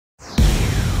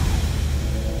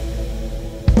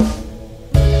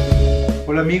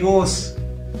Hola amigos,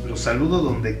 los saludo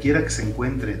donde quiera que se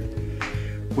encuentren.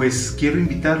 Pues quiero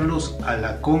invitarlos a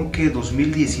la Conque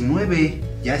 2019,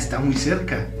 ya está muy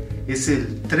cerca. Es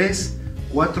el 3,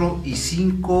 4 y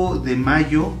 5 de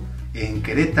mayo en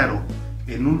Querétaro,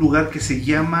 en un lugar que se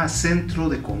llama Centro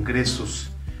de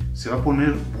Congresos. Se va a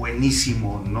poner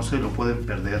buenísimo, no se lo pueden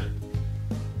perder.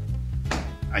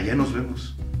 Allá nos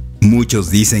vemos. Muchos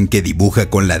dicen que dibuja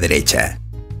con la derecha,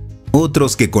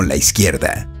 otros que con la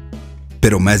izquierda,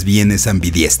 pero más bien es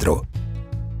ambidiestro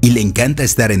y le encanta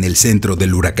estar en el centro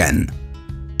del huracán.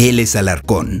 Él es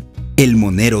Alarcón, el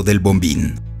monero del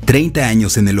bombín, 30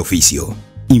 años en el oficio,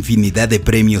 infinidad de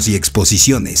premios y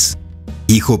exposiciones,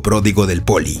 hijo pródigo del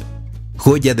Poli,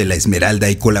 joya de la Esmeralda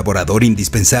y colaborador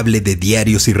indispensable de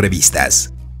diarios y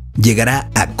revistas. Llegará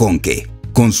a Conque,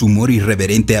 con su humor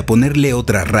irreverente, a ponerle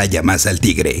otra raya más al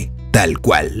tigre, tal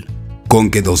cual.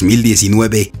 Conque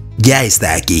 2019 ya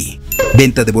está aquí.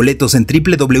 Venta de boletos en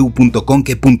www.conque.mx.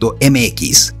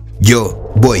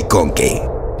 Yo voy Conque.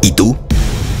 ¿Y tú?